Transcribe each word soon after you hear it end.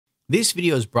This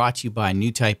video is brought to you by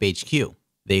New Type HQ.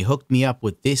 They hooked me up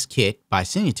with this kit by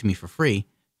sending it to me for free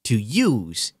to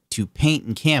use to paint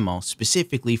in camo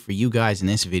specifically for you guys in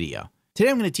this video. Today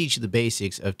I'm going to teach you the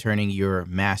basics of turning your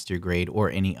master grade or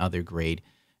any other grade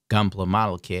Gunpla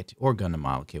model kit or Gundam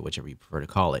model kit, whichever you prefer to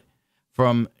call it,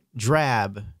 from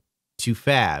drab to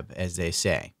fab, as they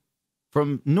say,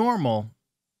 from normal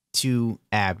to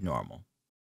abnormal.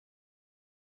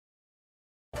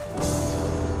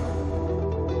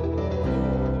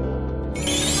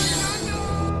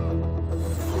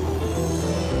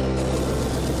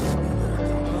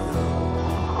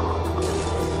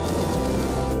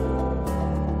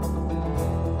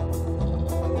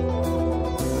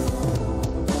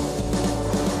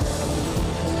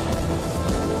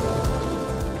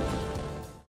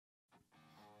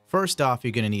 First off,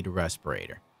 you're going to need a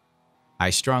respirator. I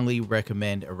strongly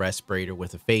recommend a respirator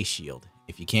with a face shield.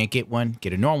 If you can't get one,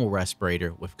 get a normal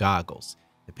respirator with goggles.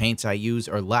 The paints I use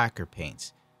are lacquer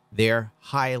paints. They're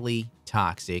highly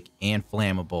toxic and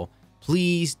flammable.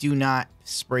 Please do not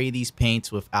spray these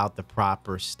paints without the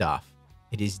proper stuff.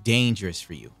 It is dangerous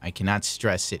for you. I cannot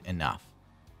stress it enough.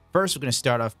 First, we're going to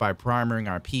start off by primering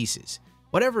our pieces.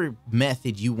 Whatever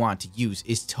method you want to use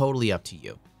is totally up to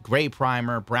you. Gray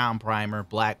primer, brown primer,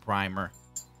 black primer,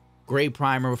 gray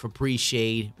primer with a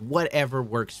pre-shade, whatever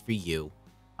works for you.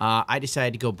 I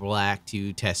decided to go black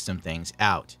to test some things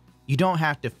out. You don't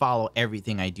have to follow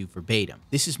everything I do verbatim.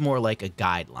 This is more like a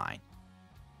guideline.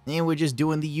 And we're just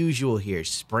doing the usual here,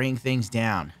 spraying things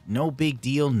down. No big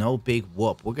deal, no big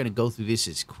whoop. We're going to go through this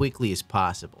as quickly as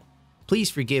possible.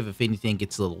 Please forgive if anything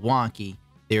gets a little wonky.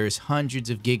 There's hundreds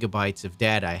of gigabytes of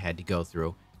data I had to go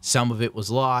through. Some of it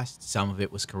was lost, some of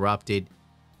it was corrupted.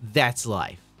 That's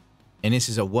life. And this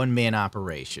is a one-man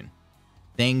operation.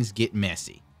 Things get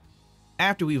messy.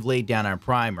 After we've laid down our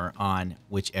primer on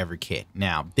whichever kit.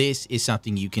 Now, this is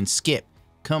something you can skip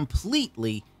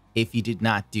completely if you did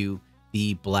not do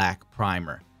the black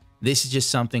primer. This is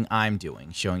just something I'm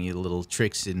doing, showing you the little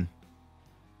tricks. And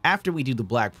after we do the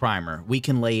black primer, we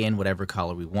can lay in whatever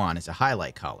color we want as a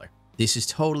highlight color. This is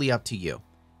totally up to you.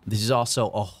 This is also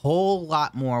a whole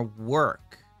lot more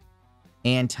work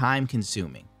and time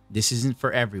consuming. This isn't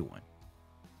for everyone.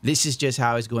 This is just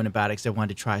how I was going about it because I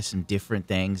wanted to try some different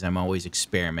things. I'm always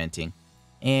experimenting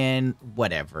and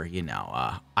whatever, you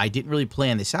know. I didn't really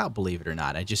plan this out, believe it or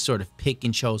not. I just sort of picked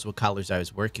and chose what colors I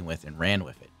was working with and ran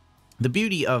with it. The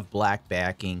beauty of black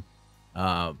backing,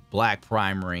 black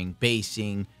primering,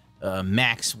 basing,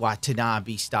 Max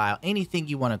Watanabe style, anything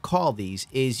you want to call these,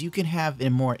 is you can have a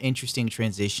more interesting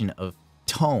transition of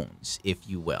tones, if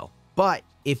you will. But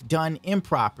if done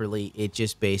improperly, it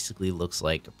just basically looks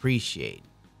like appreciate.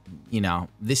 You know,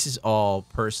 this is all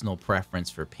personal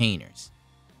preference for painters.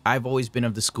 I've always been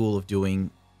of the school of doing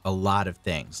a lot of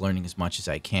things, learning as much as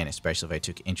I can, especially if I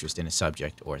took interest in a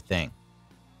subject or thing.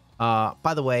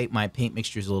 By the way, my paint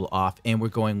mixture is a little off, and we're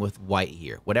going with white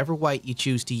here. Whatever white you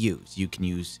choose to use, you can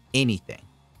use anything.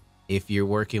 If you're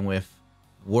working with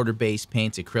water-based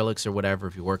paints, acrylics, or whatever,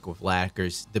 if you work with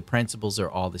lacquers, the principles are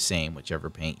all the same,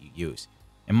 whichever paint you use.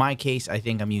 In my case, I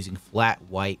think I'm using flat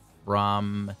white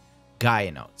from Gaia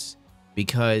Notes,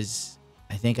 because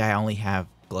I think I only have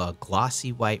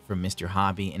glossy white from Mr.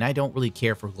 Hobby, and I don't really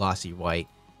care for glossy white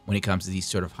when it comes to these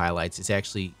sort of highlights. It's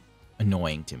actually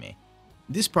annoying to me.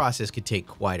 This process could take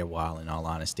quite a while, in all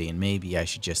honesty, and maybe I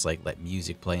should just like let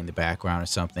music play in the background or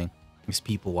something as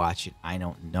people watch it. I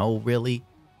don't know really,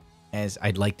 as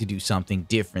I'd like to do something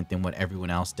different than what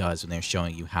everyone else does when they're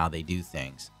showing you how they do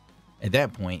things. At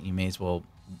that point, you may as well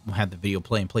have the video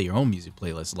play and play your own music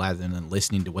playlist rather than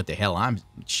listening to what the hell I'm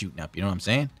shooting up, you know what I'm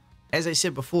saying? As I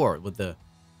said before, with the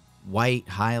white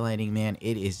highlighting, man,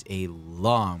 it is a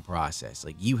long process.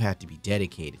 Like, you have to be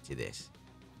dedicated to this.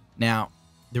 Now,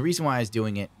 the reason why I was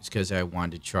doing it is because I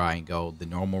wanted to try and go the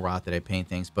normal route that I paint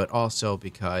things, but also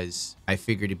because I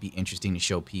figured it'd be interesting to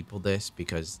show people this,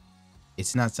 because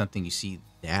it's not something you see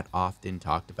that often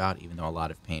talked about, even though a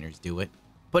lot of painters do it.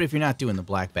 But if you're not doing the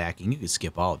black backing, you can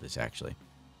skip all of this, actually.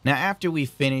 Now, after we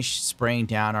finish spraying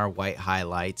down our white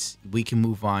highlights, we can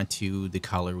move on to the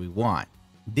color we want.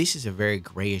 This is a very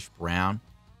grayish brown.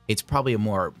 It's probably a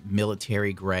more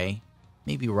military gray,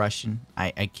 maybe Russian.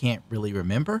 I can't really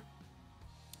remember.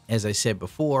 As I said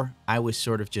before, I was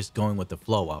sort of just going with the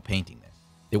flow while painting this.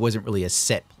 There wasn't really a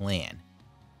set plan.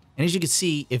 And as you can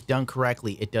see, if done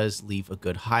correctly, it does leave a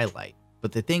good highlight.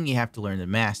 But the thing you have to learn to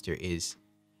master is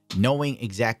knowing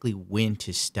exactly when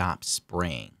to stop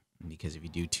spraying. Because if you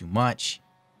do too much,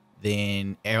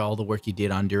 then all the work you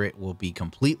did under it will be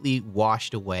completely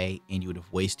washed away and you would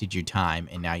have wasted your time,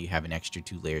 and now you have an extra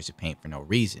 2 layers of paint for no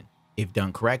reason. If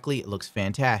done correctly, it looks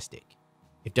fantastic.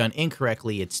 If done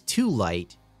incorrectly, it's too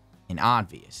light and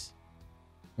obvious.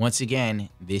 Once again,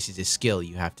 this is a skill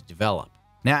you have to develop.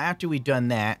 Now, after we've done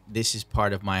that, this is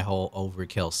part of my whole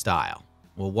overkill style.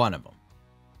 Well, one of them.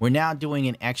 We're now doing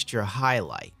an extra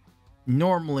highlight.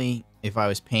 Normally, if I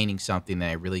was painting something that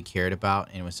I really cared about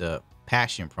and it was a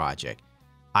passion project,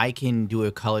 I can do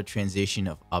a color transition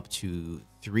of up to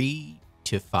 3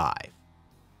 to 5.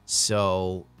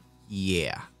 So,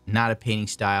 yeah, not a painting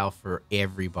style for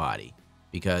everybody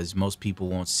because most people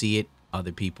won't see it.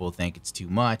 Other people think it's too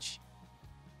much.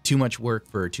 Too much work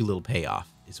for too little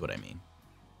payoff is what I mean.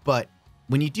 But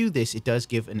when you do this, it does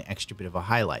give an extra bit of a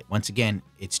highlight. Once again,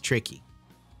 it's tricky.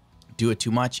 Do it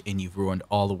too much and you've ruined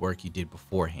all the work you did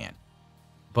beforehand.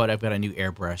 But I've got a new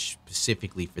airbrush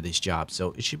specifically for this job,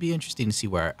 so it should be interesting to see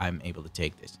where I'm able to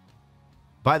take this.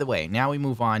 By the way, now we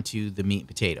move on to the meat and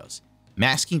potatoes.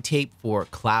 Masking tape for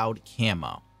Cloud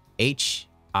Camo.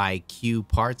 HIQ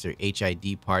parts or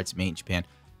HID parts made in Japan.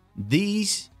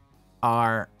 These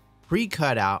are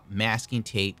pre-cut out masking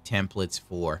tape templates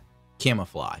for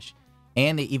camouflage.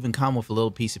 And they even come with a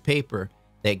little piece of paper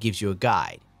that gives you a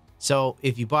guide. So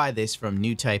if you buy this from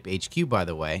New Type HQ, by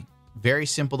the way, very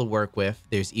simple to work with.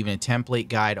 There's even a template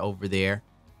guide over there,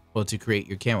 well, to create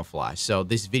your camouflage. So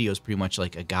this video is pretty much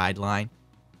like a guideline,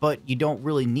 but you don't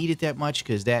really need it that much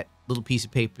because that little piece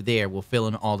of paper there will fill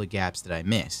in all the gaps that I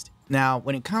missed. Now,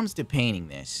 when it comes to painting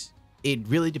this, it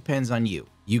really depends on you.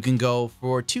 You can go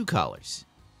for 2 colors.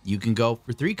 You can go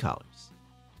for 3 colors.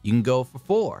 You can go for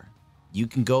 4. You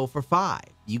can go for 5.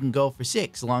 You can go for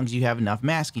 6, as long as you have enough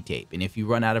masking tape. And if you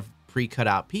run out of pre-cut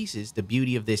out pieces, the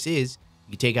beauty of this is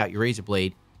you take out your razor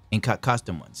blade and cut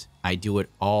custom ones. I do it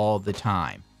all the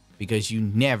time because you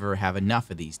never have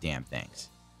enough of these damn things.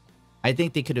 I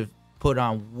think they could have put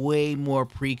on way more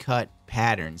pre-cut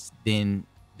patterns than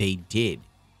they did.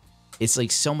 It's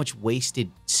like so much wasted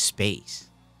space.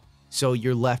 So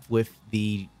you're left with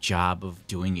the job of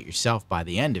doing it yourself by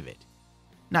the end of it.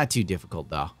 Not too difficult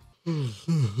though.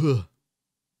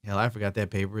 Hell, I forgot that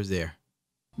paper was there.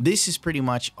 This is pretty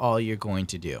much all you're going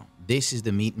to do. This is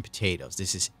the meat and potatoes.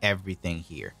 This is everything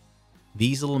here.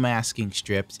 These little masking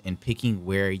strips and picking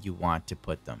where you want to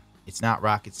put them. It's not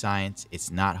rocket science.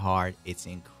 It's not hard. It's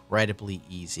incredibly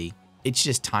easy. It's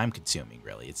just time consuming,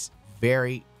 really. It's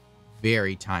very,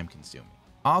 very time consuming.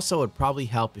 Also, it'd probably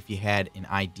help if you had an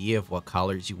idea of what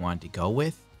colors you wanted to go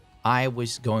with. I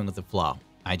was going with the flow.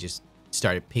 I just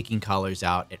started picking colors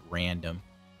out at random,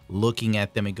 looking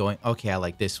at them and going, okay, I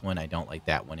like this one, I don't like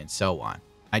that one, and so on.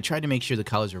 I tried to make sure the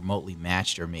colors remotely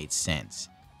matched or made sense.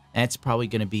 That's probably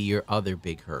going to be your other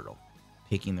big hurdle,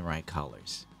 picking the right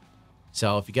colors.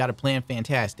 So if you got a plan,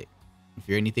 fantastic. If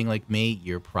you're anything like me,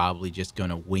 you're probably just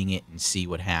going to wing it and see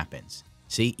what happens.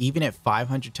 See, even at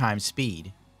 500 times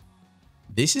speed,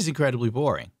 this is incredibly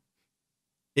boring.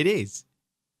 It is.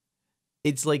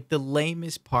 It's like the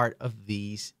lamest part of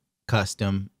these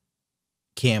custom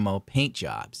camo paint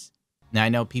jobs. Now, I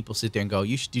know people sit there and go,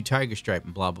 you should do tiger stripe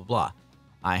and blah, blah, blah.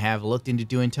 I have looked into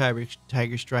doing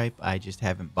tiger stripe. I just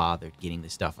haven't bothered getting the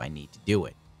stuff I need to do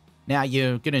it. Now,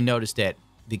 you're going to notice that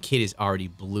the kit is already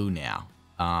blue now.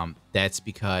 That's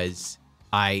because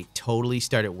I totally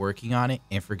started working on it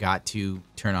and forgot to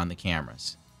turn on the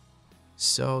cameras.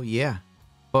 So, yeah.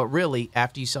 But really,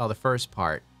 after you saw the first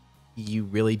part, you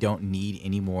really don't need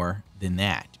any more than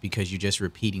that because you're just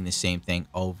repeating the same thing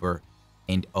over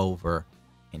and over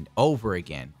and over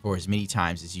again for as many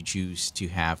times as you choose to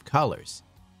have colors.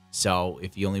 So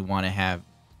if you only want to have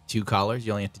 2 colors,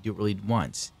 you only have to do it really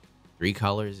once. 3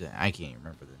 colors, I can't even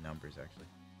remember the numbers actually.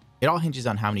 It all hinges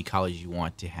on how many colors you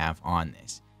want to have on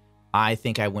this. I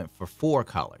think I went for 4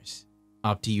 colors.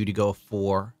 Up to you to go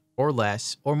 4 or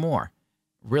less or more.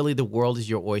 Really, the world is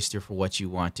your oyster for what you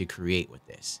want to create with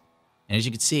this. And as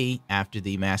you can see, after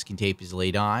the masking tape is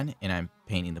laid on and I'm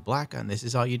painting the black on, this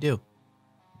is all you do.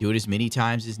 Do it as many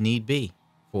times as need be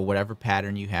for whatever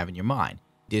pattern you have in your mind.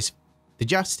 The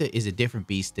Justa is a different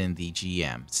beast than the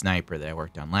GM Sniper that I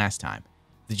worked on last time.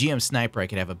 The GM Sniper, I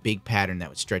could have a big pattern that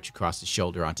would stretch across the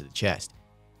shoulder onto the chest.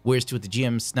 Whereas with the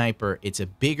GM Sniper, it's a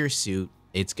bigger suit.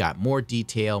 It's got more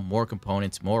detail, more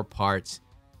components, more parts,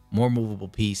 more movable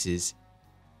pieces.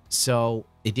 So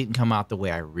it didn't come out the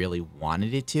way I really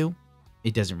wanted it to.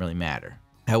 It doesn't really matter.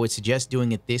 I would suggest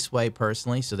doing it this way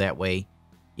personally, so that way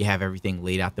you have everything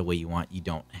laid out the way you want. You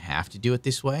don't have to do it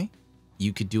this way.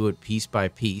 You could do it piece by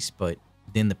piece, but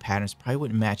then the patterns probably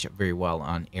wouldn't match up very well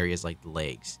on areas like the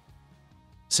legs.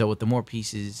 So with the more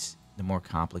pieces, the more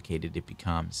complicated it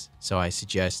becomes. So I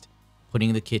suggest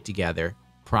putting the kit together,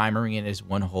 primering it as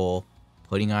one whole,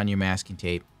 putting on your masking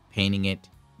tape, painting it,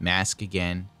 mask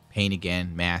again, paint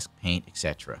again, mask, paint,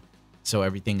 etc. so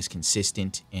everything is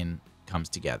consistent and comes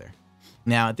together.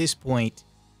 Now, at this point,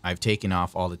 I've taken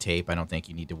off all the tape. I don't think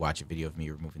you need to watch a video of me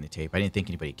removing the tape. I didn't think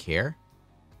anybody care.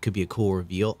 Could be a cool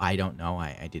reveal. I don't know.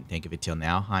 I didn't think of it till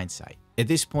now. Hindsight. At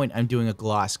this point, I'm doing a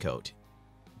gloss coat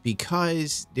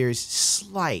because there's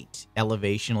slight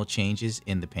elevational changes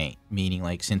in the paint, meaning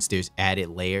like since there's added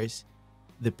layers,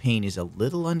 the paint is a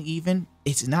little uneven.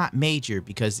 It's not major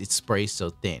because it sprays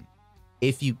so thin.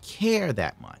 If you care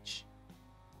that much,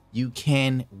 you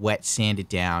can wet sand it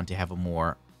down to have a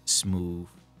more smooth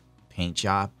paint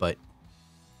job, but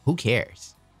who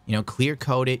cares? You know, clear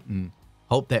coat it and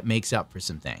hope that makes up for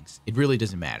some things. It really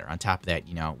doesn't matter. On top of that,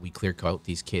 you know, we clear coat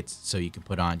these kits so you can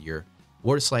put on your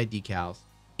water slide decals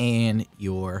and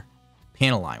your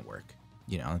panel line work.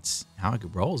 You know, it's how it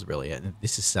rolls, really.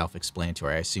 This is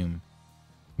self-explanatory. I assume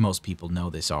most people know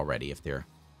this already if they're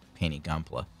painting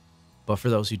Gunpla. But for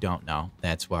those who don't know,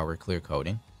 that's why we're clear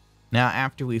coating. Now,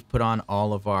 after we've put on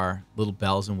all of our little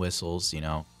bells and whistles, you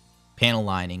know, panel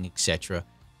lining, etc.,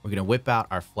 we're going to whip out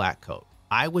our flat coat.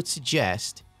 I would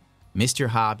suggest Mr.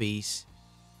 Hobby's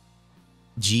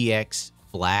GX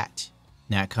flat.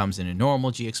 Now it comes in a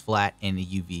normal GX flat and a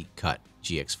UV cut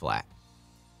GX flat.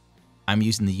 I'm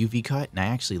using the UV cut and I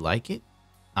actually like it.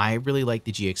 I really like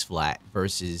the GX flat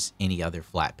versus any other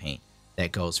flat paint.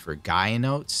 That goes for Gaia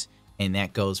Notes and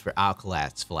that goes for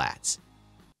Alcalad flats.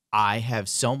 I have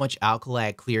so much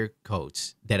Alcalad clear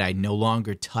coats that I no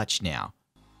longer touch now.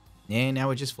 And now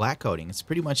we're just flat coating. It's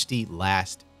pretty much the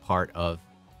last part of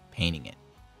painting it.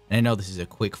 And I know this is a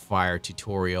quick fire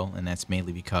tutorial, and that's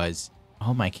mainly because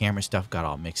all my camera stuff got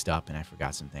all mixed up and I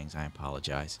forgot some things. I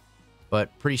apologize.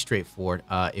 But pretty straightforward.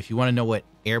 If you want to know what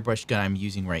airbrush gun I'm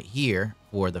using right here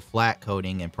for the flat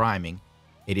coating and priming,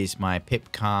 it is my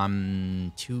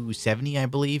Pipcom 270, I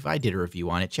believe. I did a review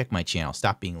on it. Check my channel.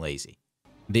 Stop being lazy.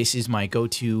 This is my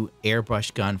go-to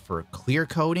airbrush gun for clear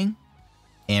coating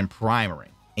and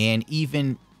primering. And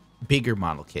even bigger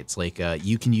model kits, like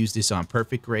you can use this on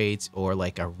perfect grades or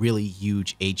like a really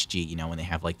huge HG, you know, when they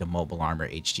have like the Mobile Armor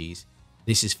HGs.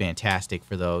 This is fantastic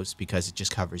for those because it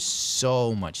just covers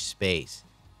so much space.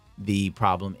 The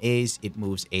problem is it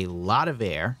moves a lot of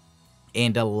air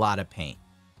and a lot of paint.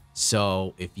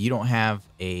 So if you don't have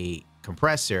a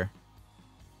compressor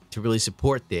to really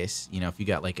support this, you know, if you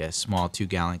got like a small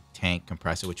 2-gallon tank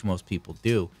compressor, which most people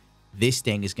do, this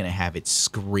thing is going to have it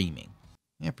screaming.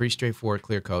 Yeah, pretty straightforward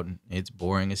clear coating. It's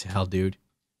boring as hell, dude.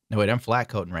 No, wait, I'm flat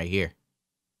coating right here.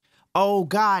 Oh,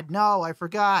 God, no, I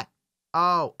forgot.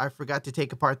 Oh, I forgot to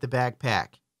take apart the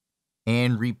backpack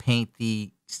and repaint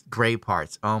the gray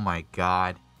parts. Oh, my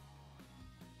God.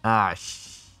 Ah,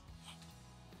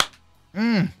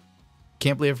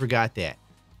 Can't believe I forgot that.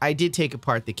 I did take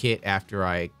apart the kit after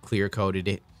I clear coated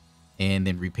it and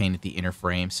then repainted the inner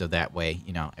frame so that way,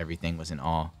 you know, everything wasn't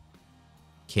all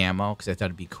camo, because I thought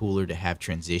it'd be cooler to have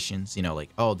transitions, you know, like,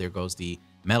 oh, there goes the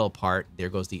metal part, there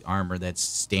goes the armor, that's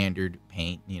standard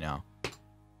paint, you know.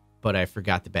 But I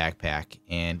forgot the backpack,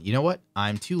 and you know what?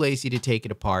 I'm too lazy to take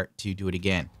it apart to do it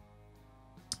again.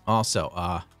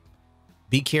 Also,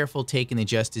 be careful taking the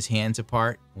Justice hands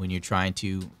apart when you're trying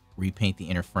to repaint the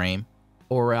inner frame,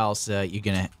 or else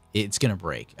it's gonna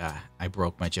break. I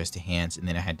broke my Justice hands, and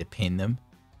then I had to pin them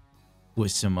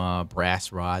with some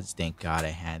brass rods. Thank God I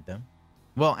had them.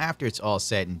 Well, after it's all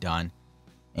said and done,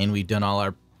 and we've done all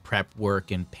our prep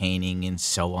work and painting and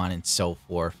so on and so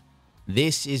forth,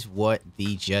 this is what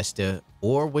the Justa,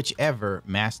 or whichever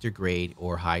master grade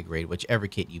or high grade, whichever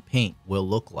kit you paint, will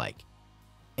look like.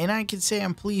 And I can say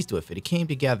I'm pleased with it. It came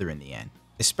together in the end,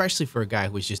 especially for a guy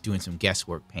who was just doing some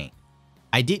guesswork paint.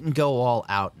 I didn't go all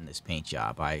out in this paint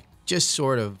job. I just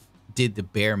sort of did the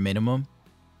bare minimum.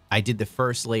 I did the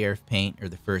first layer of paint, or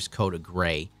the first coat of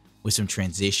gray, with some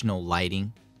transitional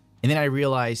lighting. And then I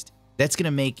realized that's going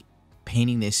to make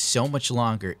painting this so much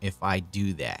longer if I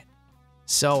do that.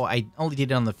 So I only did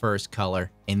it on the first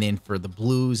color. And then for the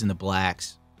blues and the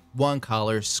blacks, one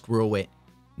color, screw it.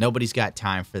 Nobody's got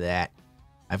time for that.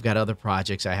 I've got other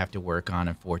projects I have to work on,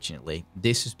 unfortunately.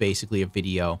 This is basically a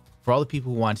video for all the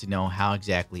people who want to know how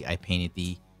exactly I painted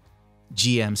the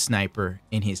GM sniper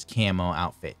in his camo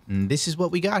outfit. And this is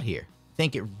what we got here. I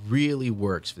think it really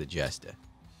works for the Justa.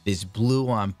 This blue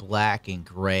on black and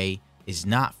gray is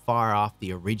not far off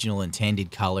the original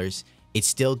intended colors. It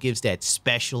still gives that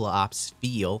special ops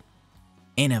feel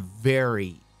and a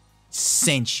very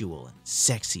sensual and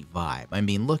sexy vibe. I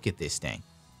mean, look at this thing.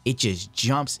 It just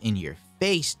jumps in your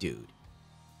face, dude.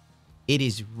 It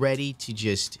is ready to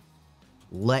just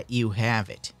let you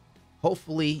have it.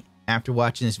 Hopefully, after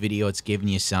watching this video, it's given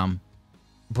you some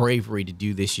bravery to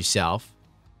do this yourself.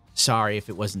 Sorry if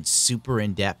it wasn't super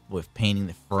in-depth with painting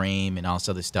the frame and all this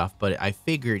other stuff, but I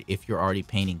figured if you're already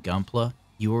painting Gunpla,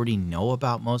 you already know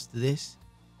about most of this.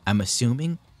 I'm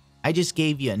assuming. I just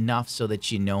gave you enough so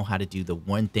that you know how to do the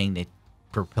one thing that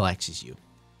perplexes you.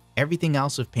 Everything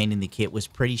else of painting the kit was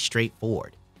pretty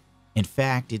straightforward. In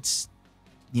fact, it's,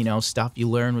 you know, stuff you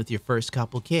learn with your first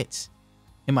couple kits,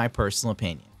 in my personal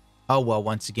opinion. Oh, well,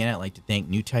 once again, I'd like to thank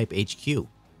New Type HQ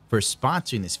for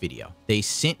sponsoring this video. They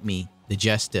sent me the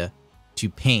Jesta to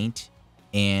paint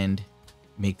and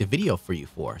make the video for you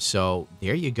for. So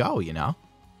there you go, you know.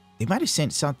 They might have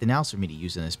sent something else for me to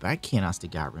use in this, but I can't honestly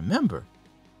God remember.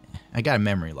 I got a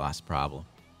memory loss problem.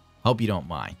 Hope you don't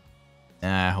mind.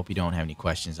 I hope you don't have any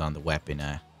questions on the weapon.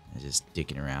 Just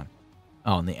dicking around.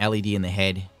 Oh, and the LED in the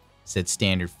head said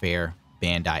standard fare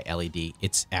Bandai LED.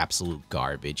 It's absolute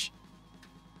garbage.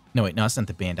 No, wait, no, it's not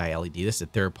the Bandai LED. This is a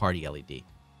third-party LED.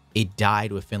 It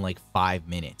died within like 5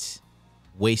 minutes.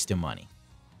 Waste of money.